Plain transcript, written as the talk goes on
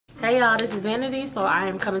Hey y'all, this is Vanity. So I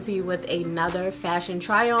am coming to you with another fashion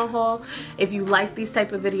try-on haul. If you like these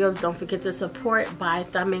type of videos, don't forget to support by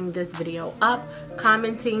thumbing this video up,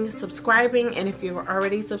 commenting, subscribing, and if you're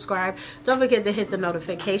already subscribed, don't forget to hit the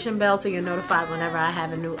notification bell so you're notified whenever I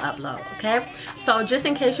have a new upload, okay? So just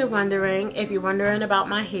in case you're wondering, if you're wondering about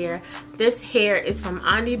my hair, this hair is from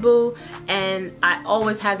Boo, and I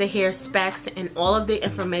always have the hair specs and all of the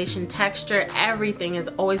information, texture, everything is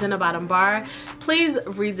always in the bottom bar. Please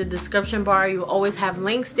read the description bar. You always have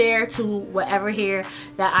links there to whatever hair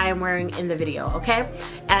that I am wearing in the video, okay?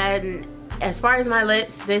 And as far as my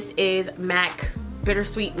lips, this is MAC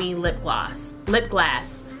Bittersweet Me lip glass.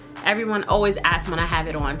 Everyone always asks when I have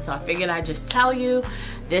it on, so I figured I'd just tell you.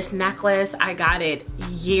 This necklace, I got it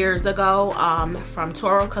years ago from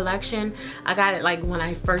Toro Collection. I got it like when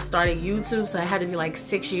I first started YouTube, so it had to be like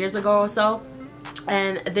 6 years ago or so.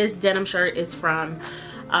 And this denim shirt is from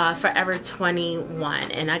Forever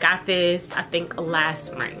 21, and I got this I think last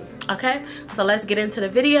spring. Okay, so let's get into the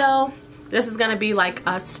video. This is gonna be like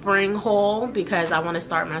a spring haul because I want to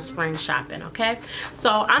start my spring shopping. Okay, so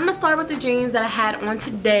I'm gonna start with the jeans that I had on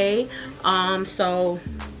today. So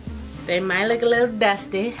they might look a little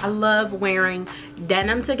dusty. I love wearing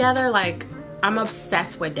denim together. Like, I'm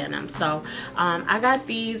obsessed with denim. So I got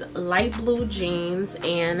these light blue jeans,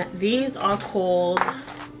 and these are called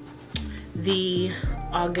the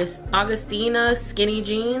Augustina skinny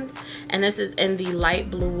jeans, and this is in the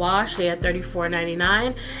light blue wash. They are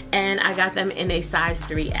 $34.99, and I got them in a size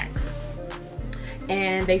 3X,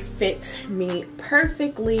 and they fit me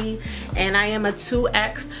perfectly, and I am a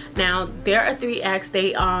 2X. Now they're a 3X.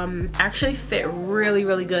 They actually fit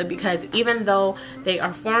really good because even though they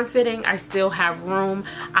are form-fitting, I still have room.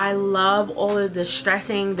 I love all of the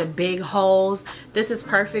distressing, the big holes. This is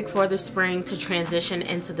perfect for the spring to transition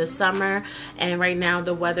into the summer, and right now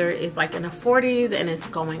the weather is like in the 40s and it's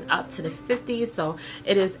going up to the 50s, so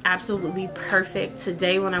it is absolutely perfect.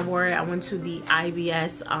 Today when I wore it, I went to the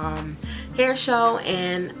IBS hair show,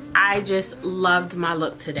 and I just loved my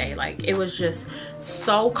look today. Like, it was just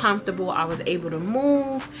so comfortable. I was able to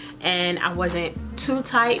move, and I wasn't too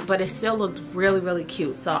tight, but it still looked really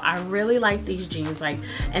cute. So I really like these jeans. Like,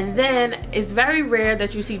 and then it's very rare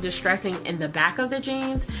that you see distressing in the back of the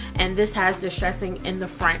jeans, and this has distressing in the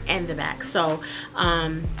front and the back. So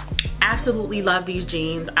absolutely love these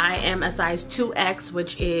jeans. I am a size 2X,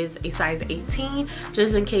 which is a size 18,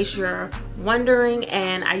 just in case you're wondering,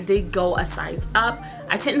 and I did go a size up.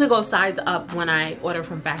 I tend to go size up when I order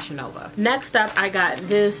from Fashion Nova. Next up, I got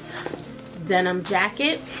this denim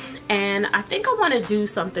jacket, and I think I want to do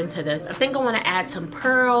something to this. I think I want to add some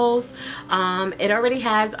pearls. It already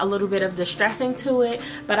has a little bit of distressing to it,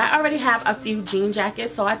 but I already have a few jean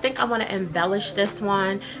jackets, so I think I want to embellish this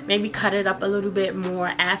one, maybe cut it up a little bit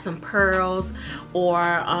more, add some pearls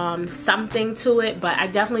or something to it. But I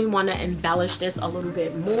definitely want to embellish this a little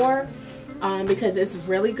bit more because it's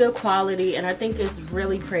really good quality, and I think it's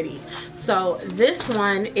really pretty. So this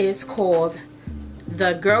one is called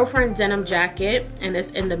the Girlfriend Denim Jacket, and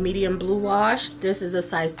it's in the medium blue wash. This is a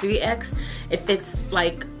size 3X. It fits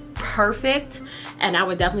like perfect, and I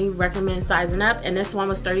would definitely recommend sizing up, and this one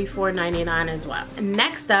was $34.99 as well.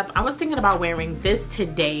 Next up, I was thinking about wearing this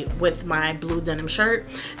today with my blue denim shirt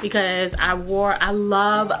because I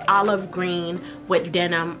love olive green with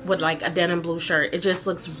denim, with like a denim blue shirt. It just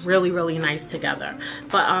looks really nice together.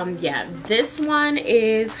 But yeah, this one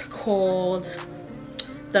is called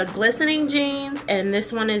the Glistening jeans, and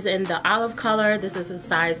this one is in the olive color. This is a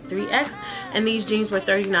size 3X, and these jeans were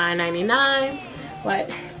 $39.99. But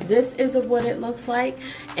this is what it looks like,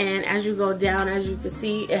 and as you go down, as you can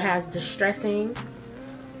see, it has distressing,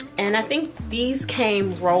 and I think these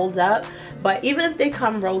came rolled up, but even if they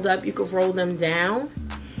come rolled up, you could roll them down,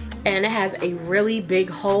 and it has a really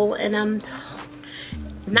big hole in them.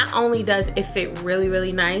 Not only does it fit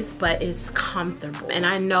really nice, but it's comfortable, and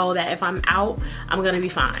I know that if I'm out, I'm gonna be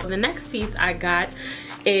fine. The next piece I got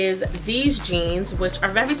is these jeans, which are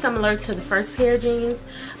very similar to the first pair of jeans.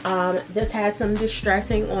 This has some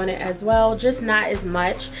distressing on it as well, just not as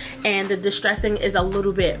much, and the distressing is a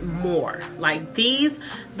little bit more. Like this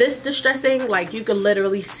distressing, like you can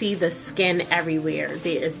literally see the skin everywhere.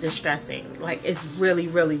 There is distressing, like it's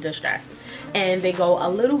really distressed, and they go a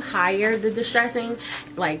little higher, the distressing,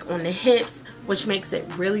 like on the hips, which makes it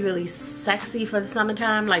really sexy for the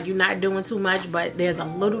summertime. Like, you're not doing too much, but there's a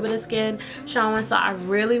little bit of skin showing, so I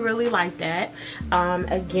really like that.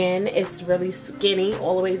 Again, it's really skinny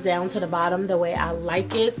all the way down to the bottom the way I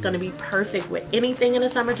like it. It's gonna be perfect with anything in the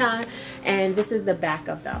summertime, and this is the back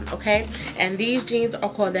of them, okay? And these jeans are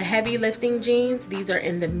called the Heavy Lifting jeans. These are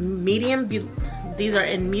in the medium These are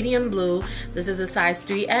in medium blue. This is a size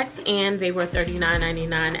 3X and they were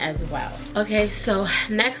 $39.99 as well. Okay, so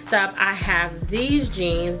next up I have these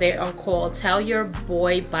jeans. They are called Tell Your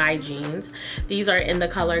Boy Bye jeans. These are in the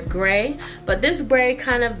color gray, but this gray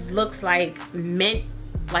kind of looks like mint,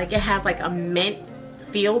 like it has like a mint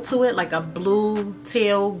feel to it, like a blue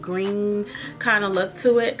teal green kind of look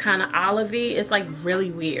to it, kind of olivey. It's like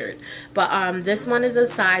really weird, but this one is a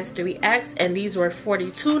size 3X and these were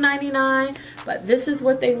 $42.99. but this is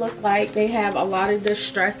what they look like. They have a lot of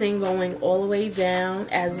distressing going all the way down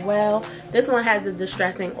as well. This one has the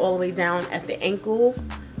distressing all the way down at the ankle,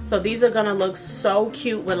 so these are gonna look so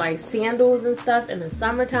cute with like sandals and stuff in the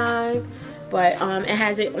summertime. But it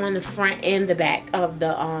has it on the front and the back of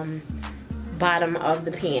the bottom of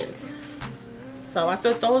the pants. So I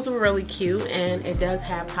thought those were really cute, and it does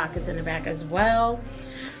have pockets in the back as well.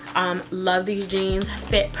 Love these jeans,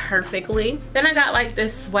 fit perfectly. Then I got like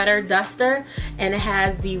this sweater duster, and it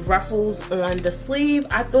has the ruffles on the sleeve.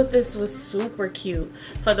 I thought this was super cute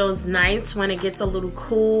for those nights when it gets a little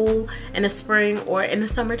cool in the spring or in the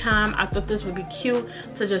summertime. I thought this would be cute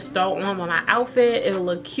to just throw on with my outfit. It'll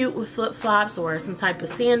look cute with flip-flops or some type of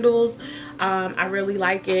sandals. I really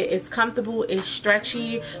like it. It's comfortable, it's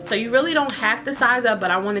stretchy, so you really don't have to size up, but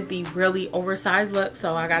I wanted the really oversized look,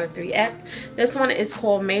 so I got a 3X. This one is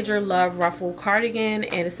called Major Love Ruffle Cardigan,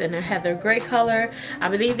 and it's in a heather gray color. I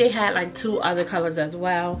believe they had like 2 other colors as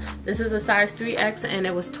well. This is a size 3X and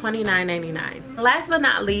it was $29.99. Last but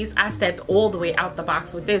not least, I stepped all the way out the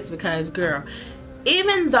box with this because, girl,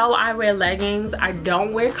 even though I wear leggings, I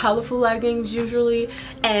don't wear colorful leggings usually,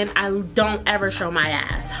 and I don't ever show my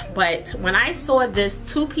ass. But when I saw this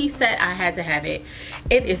 2-piece set, I had to have it.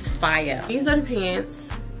 It is fire. These are the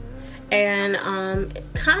pants, and it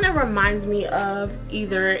kind of reminds me of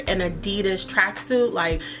either an Adidas tracksuit,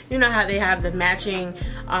 like you know how they have the matching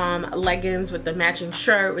leggings with the matching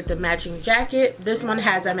shirt with the matching jacket. This one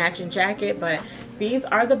has a matching jacket, but these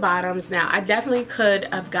are the bottoms. Now I definitely could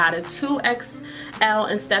have got a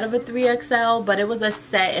 2XL instead of a 3XL, but it was a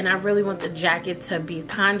set and I really want the jacket to be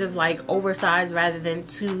kind of like oversized rather than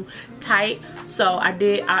too tight, so I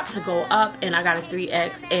did opt to go up and I got a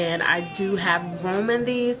 3X, and I do have room in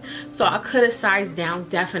these, so I could have sized down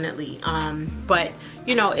definitely, but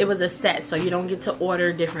you know, it was a set, so you don't get to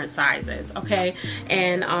order different sizes, okay?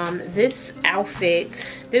 And this outfit,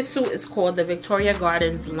 this suit is called the Victoria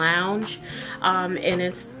Gardens Lounge, and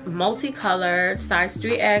it's multicolored, size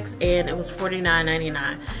 3X, and it was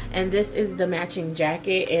 $49.99. And this is the matching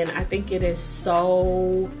jacket, and I think it is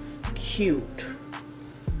so cute.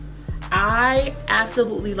 I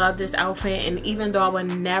absolutely love this outfit, and even though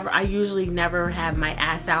I usually never have my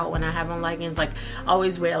ass out when I have on leggings, like I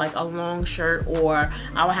always wear like a long shirt or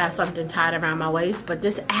I will have something tied around my waist, but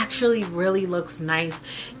this actually really looks nice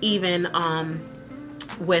even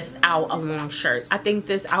without a long shirt. I think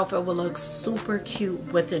this outfit will look super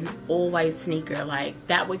cute with an all-white sneaker. Like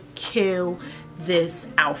that would kill this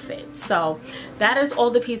outfit. So that is all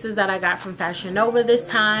the pieces that I got from Fashion Nova this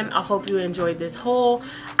time. I hope you enjoyed this haul.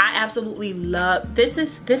 I absolutely love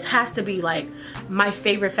this. This has to be like my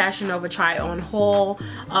favorite Fashion Nova try on haul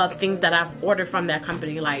of things that I've ordered from that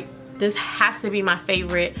company. Like this has to be my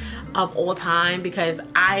favorite of all time because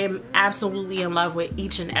I am absolutely in love with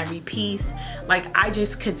each and every piece. Like I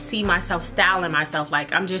just could see myself styling myself.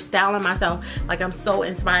 Like I'm just styling myself. Like I'm so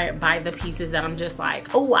inspired by the pieces that I'm just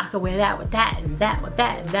like, oh, I could wear that with that and that with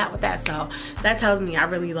that and that with that. So that tells me I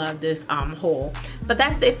really love this haul. But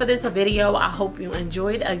that's it for this video. I hope you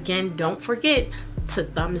enjoyed. Again, don't forget to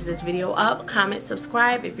thumbs this video up, comment,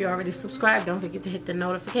 subscribe. If you're already subscribed, don't forget to hit the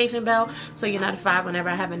notification bell so you're notified whenever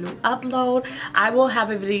I have a new upload. I will have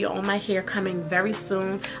a video on my hair coming very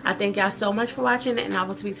soon. I thank y'all so much for watching, and I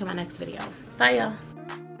will speak to my next video. Bye y'all.